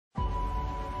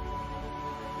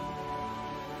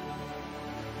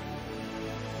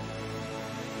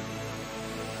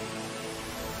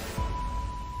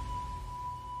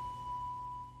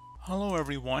Hello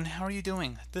everyone, how are you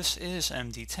doing? This is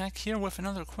MD Tech here with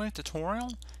another quick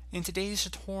tutorial. In today's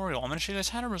tutorial, I'm going to show you guys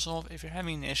how to resolve if you're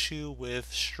having an issue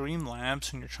with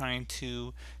Streamlabs when you're trying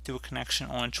to do a connection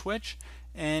on Twitch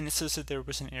and it says that there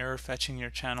was an error fetching your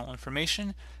channel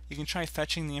information. You can try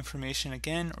fetching the information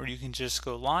again, or you can just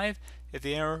go live. If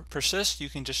the error persists, you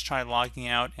can just try logging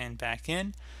out and back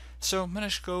in. So I'm going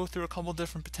to go through a couple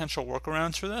different potential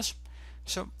workarounds for this.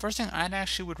 So first thing I'd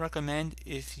actually would recommend,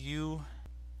 if you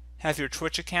have your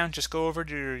Twitch account, just go over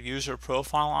to your user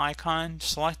profile icon,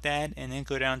 select that, and then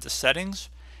go down to settings,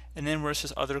 and then where it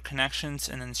says other connections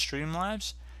and then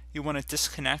Streamlabs, you want to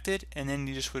disconnect it, and then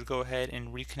you just would go ahead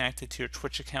and reconnect it to your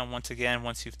Twitch account once again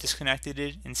once you've disconnected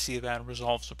it, and see if that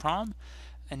resolves the problem.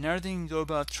 Another thing you can go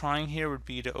about trying here would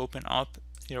be to open up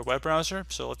your web browser.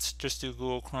 So let's just do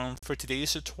Google Chrome for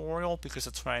today's tutorial, because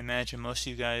that's what I imagine most of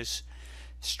you guys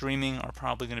streaming are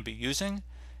probably going to be using.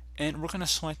 And we're going to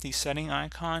select the setting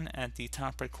icon at the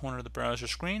top right corner of the browser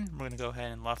screen. We're going to go ahead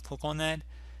and left click on that,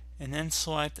 and then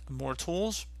select more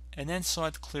tools, and then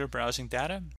select clear browsing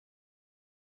data.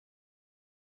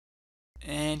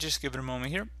 And just give it a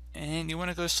moment here. And you want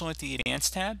to go select the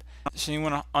advanced tab. So you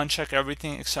want to uncheck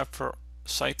everything except for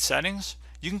site settings.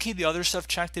 You can keep the other stuff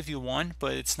checked if you want,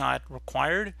 but it's not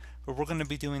required. But we're going to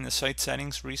be doing the site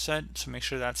settings reset, so make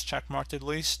sure that's check marked at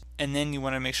least. And then you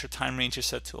want to make sure time range is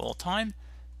set to all time.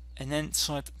 And then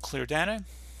select clear data, and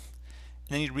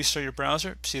then you restart your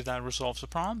browser, see if that resolves the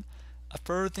problem. A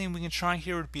further thing we can try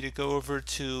here would be to go over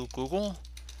to Google.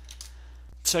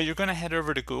 So you're going to head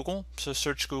over to Google, so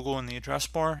search Google in the address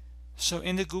bar. So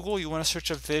into Google, you want to search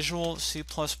a Visual C++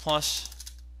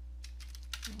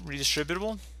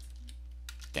 redistributable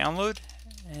download,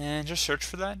 and just search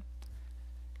for that.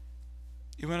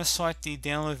 You want to select the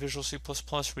download Visual C++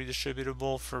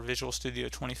 redistributable for Visual Studio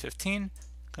 2015.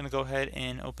 Going to go ahead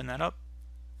and open that up.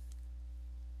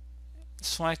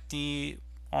 Select the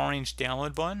orange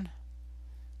download button.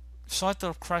 Select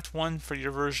the correct one for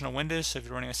your version of Windows. So if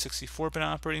you're running a 64-bit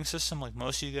operating system, like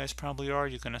most of you guys probably are,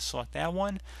 you're going to select that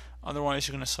one. Otherwise,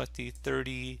 you're going to select the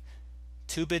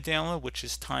 32-bit download, which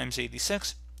is times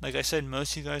 86. Like I said,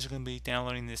 most of you guys are going to be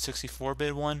downloading the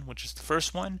 64-bit one, which is the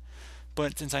first one.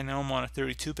 But since I know I'm on a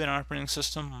 32-bit operating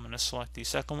system, I'm going to select the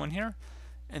second one here.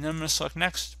 And then I'm going to select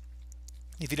next.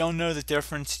 If you don't know the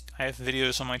difference, I have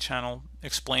videos on my channel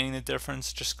explaining the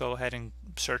difference. Just go ahead and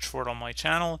search for it on my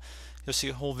channel. You'll see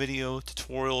a whole video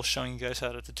tutorial showing you guys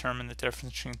how to determine the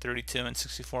difference between 32 and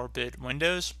 64-bit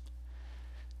Windows.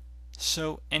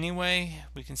 So anyway,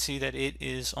 we can see that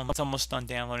it's almost done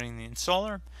downloading the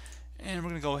installer. And we're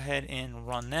going to go ahead and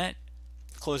run that.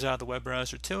 Close out the web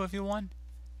browser too if you want.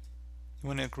 You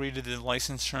want to agree to the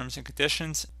license terms and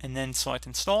conditions, and then select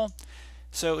install.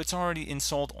 So it's already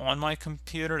installed on my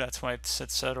computer, that's why it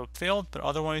said setup failed, but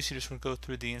otherwise you just would go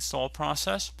through the install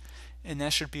process, and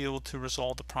that should be able to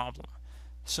resolve the problem.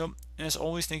 So as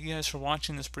always, thank you guys for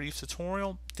watching this brief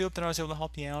tutorial. I do hope that I was able to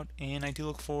help you out, and I do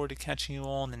look forward to catching you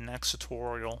all in the next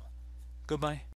tutorial. Goodbye.